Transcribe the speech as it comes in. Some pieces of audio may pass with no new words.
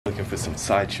looking for some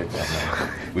side chick right now.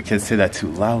 We can't say that too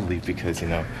loudly because, you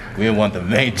know, we don't want the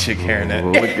main chick hearing that.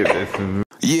 Look at this.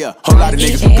 Yeah, whole lot of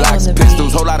niggas with blocks and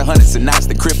pistols, whole lot of hundreds and knots,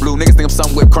 the crib blue. Niggas think I'm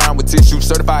somewhere crying with tissue.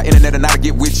 Certified internet and I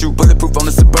get with you. Bulletproof on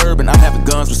the Suburban, I'm having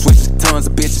guns with switches, tons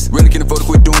of bitches. Really can't afford to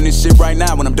quit doing this shit right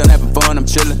now. When I'm done having fun, I'm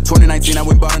chilling. 2019, I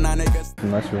went bought a 9 acres.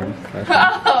 Mushroom.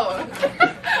 Oh!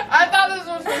 I thought this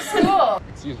was for school.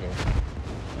 Excuse me.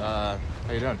 How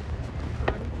you doing?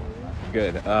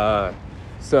 Good.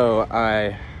 So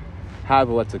I have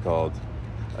what's it called?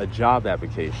 A job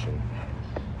application.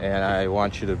 And I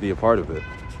want you to be a part of it.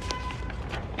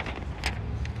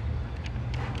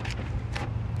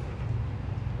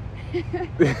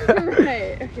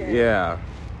 Right, okay. Yeah.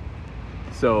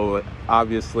 So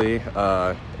obviously,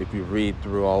 if you read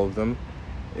through all of them,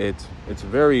 it's a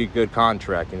very good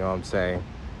contract, you know what I'm saying?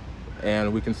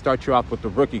 And we can start you off with the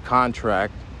rookie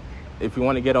contract. If you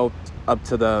want to get up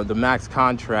to the max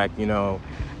contract, you know,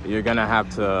 you're gonna have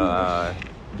to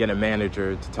get a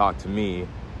manager to talk to me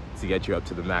to get you up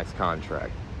to the max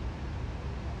contract.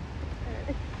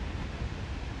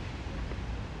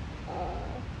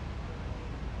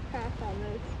 Pass on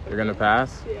this. You're gonna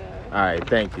pass? Yeah. All right,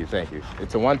 thank you.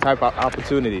 It's a one-type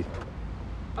opportunity.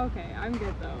 Okay, I'm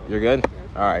good though. You're good?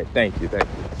 All right, thank you.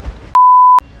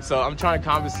 So I'm trying to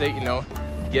conversate, you know,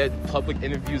 get public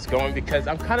interviews going because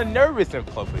I'm kind of nervous in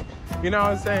public. You know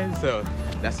what I'm saying? So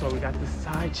that's why we got the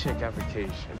side chick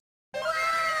application.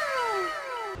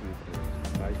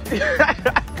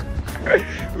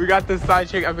 We got the side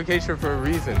chick application for a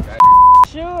reason.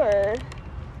 Sure.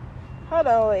 Hold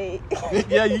on, wait.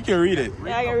 Yeah, you can read it.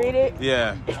 Yeah, I can read it?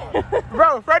 Yeah.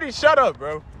 Bro, Freddie, shut up,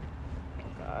 bro.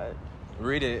 God.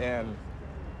 Read it, and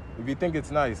if you think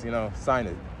it's nice, you know, sign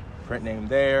it. Print name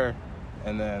there,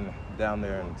 and then down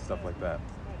there and stuff like that.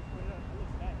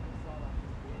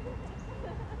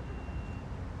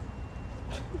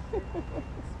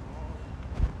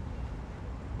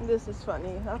 This is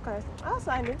funny. Okay, I'll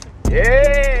sign it.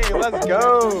 Yay! Let's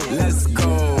go! Let's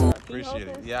go. Appreciate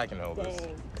it. Yeah, I can hold this.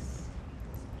 Thanks.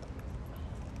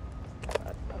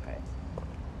 Okay.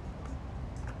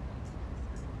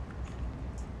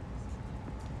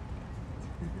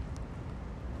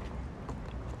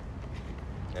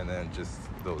 And then just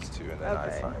those two, and then I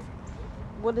Okay. sign.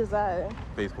 What is that?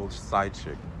 Faithful side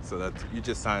chick. So that's, you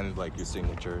just sign like your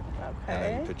signature, and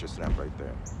then you Okay. put your stamp right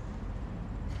there.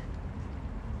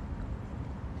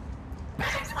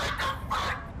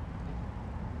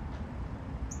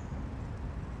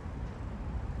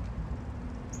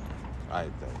 All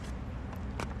right, then.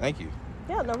 Thank you.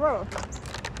 Yeah, no problem.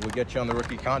 We'll get you on the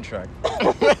rookie contract.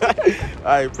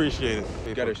 I appreciate it.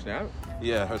 You got her snap?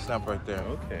 Yeah, her stamp right there.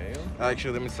 Okay.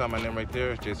 Actually, let me sign my name right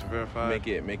there. Jasonverified.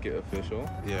 Make it official.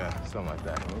 Yeah, something like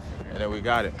that. Okay. And then we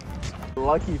got it.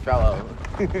 Lucky fellow.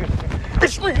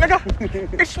 It's me, nigga.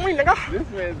 It's me, nigga. This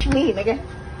man's It's me, nigga.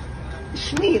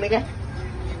 It's me, nigga.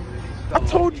 I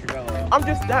told you. I'm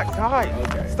just that guy.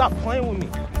 Okay. Stop playing with me.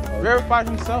 Verified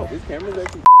himself. This camera's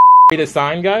actually. To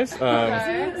sign, guys.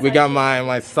 Okay. We got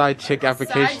my side chick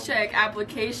application. Side chick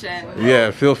application.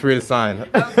 Yeah, feel free to sign.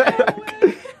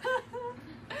 Okay.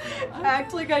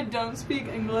 Act like I don't speak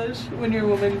English when your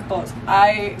woman calls.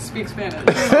 I speak Spanish.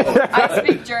 I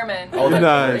speak German. Oh, that's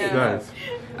nice, Yeah. nice.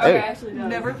 Okay.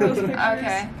 Never post pictures.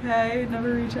 Okay. Okay,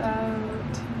 never reach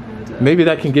out. Maybe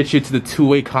that can get you to the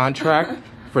two-way contract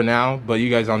for now, but you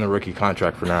guys on the rookie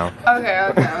contract for now.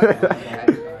 Okay.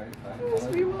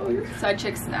 Side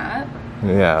chick snap.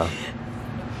 Yeah.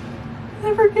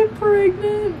 Never get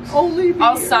pregnant. Only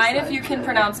I'll sign if you can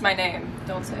pronounce my name.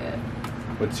 Don't say it.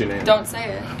 What's your name? Don't say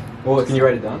it. Well, can you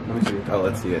write it down? Let me see. Oh,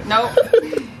 let's see it. Nope.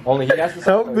 Only he has to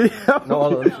Help me. No,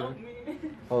 hold on. Let me see.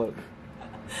 Hold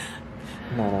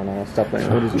on. No. Stop playing.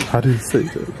 What is it? How do you say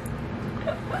that?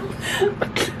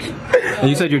 And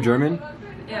you said you're German?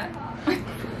 Yeah.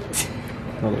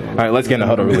 All right, let's get in the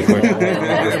huddle really quick.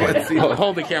 Let's see.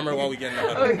 Hold the camera while we get in the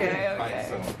huddle. Okay.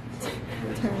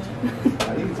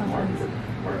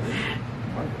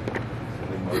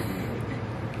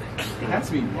 It has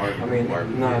to be Mark. I mean,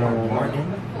 no.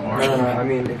 I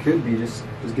mean, it could be. Just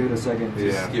give it a second.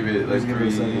 Just give it like 3.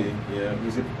 Yeah.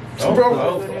 Just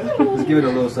give it a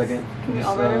little second. Can we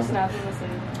all write our snap in the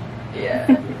same? Yeah.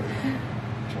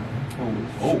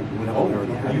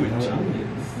 You a genius.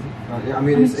 Yeah, I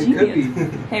mean, it could be.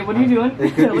 Hey, what are you doing?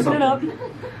 It could be Looking it up.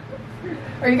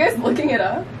 Are you guys looking it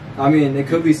up? I mean, it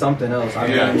could be something else. I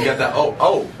mean, Yeah, you got that.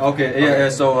 Oh. Okay, yeah,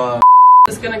 so,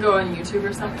 It's gonna go on YouTube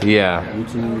or something? Yeah.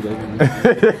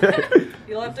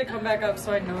 You'll have to come back up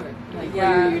so I know it. Like,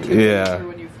 Yeah. your YouTube Yeah.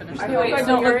 when you finish I the hope I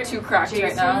don't look too cracked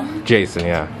right now. Jason,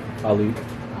 yeah. Ali.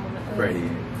 Freddie.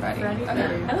 Ready? Okay. I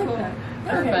like that.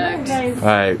 Perfect. Nice. All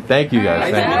right, thank you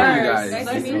guys. Thank you.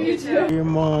 Nice to meet you too. Your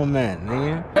mom, man,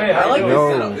 nigga. Hey, I like yo.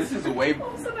 this setup. This is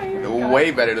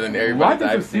way better than Why everybody does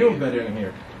I've it feel seen. better in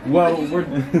here?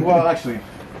 Well, actually,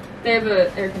 They have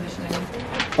a air conditioning.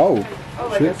 Oh, Oh,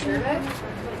 like a survey?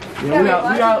 we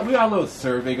got a little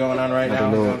survey going on right now.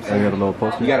 I got a little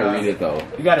poster. You gotta read it though.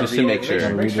 You gotta Just read to it. make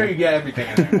sure. Make sure you get everything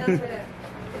in there.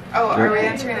 Oh, are we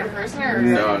answering in person or?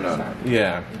 No.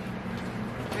 Yeah.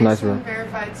 Nice room.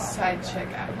 Verified side chick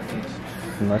application.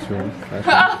 Nice room. Nice room.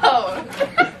 Oh!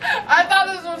 I thought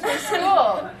this was for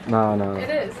school. No. It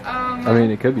is. I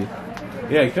mean, it could be.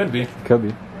 Yeah, it could be. Could be.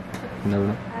 You never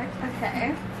know.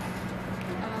 Okay.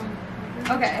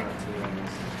 Okay.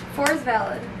 4 is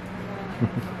valid.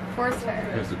 4 is fair.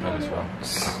 Here's the pen as well.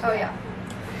 Oh yeah.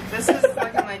 This is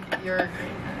looking like your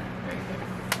agreement.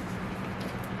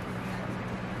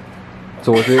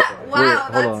 So what's it? Wow,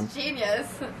 wait, hold that's genius.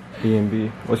 on. E and B.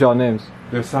 What's y'all names?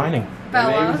 They're signing. Their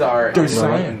names Bella. are They're Emery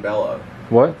signing. and Bella.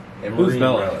 What? Who's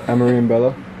Bella? Emery and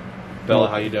Bella? Bella,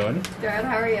 how you doing? Good,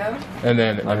 how are you? And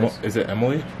then, Nice. is it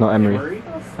Emily? No, Emery.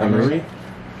 Emery?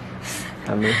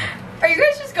 Emery. Are you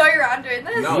guys just going around doing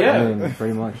this? No. Yeah. I mean,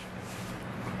 pretty much.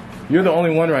 You're the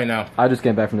only one right now. I just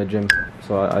came back from the gym,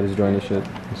 so I just joined this shit.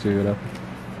 Let's see what up.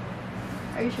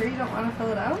 Are you sure you don't want to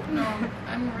fill it out? No,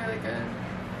 I'm really good.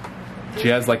 She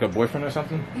has like a boyfriend or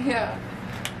something? Yeah.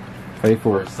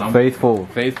 Faithful. Or something. Faithful.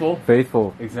 Faithful?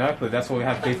 Faithful. Exactly. That's why we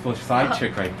have faithful side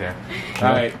chick right there.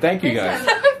 All right. Thank you guys.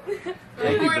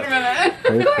 Wait a minute.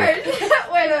 Faithful.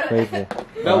 Wait a minute. Faithful.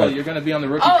 Bella, you're gonna be on the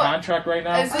rookie Oh, contract right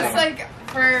now. Is this like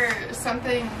for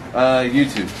something?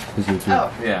 YouTube. This is YouTube.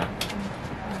 Oh. Yeah.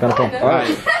 It's kind of fun. All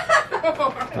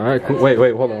right. All right. Cool. Wait.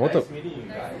 Hold on. What the?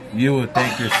 You will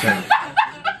thank yourself.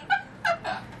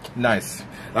 Nice.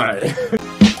 All right.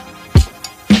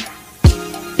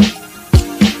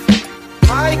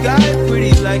 My guy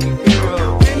pretty like a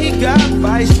hero, and he got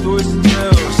 5 stories to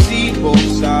tell. See both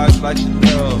sides like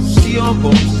Chanel, see on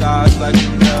both sides like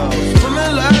Chanel.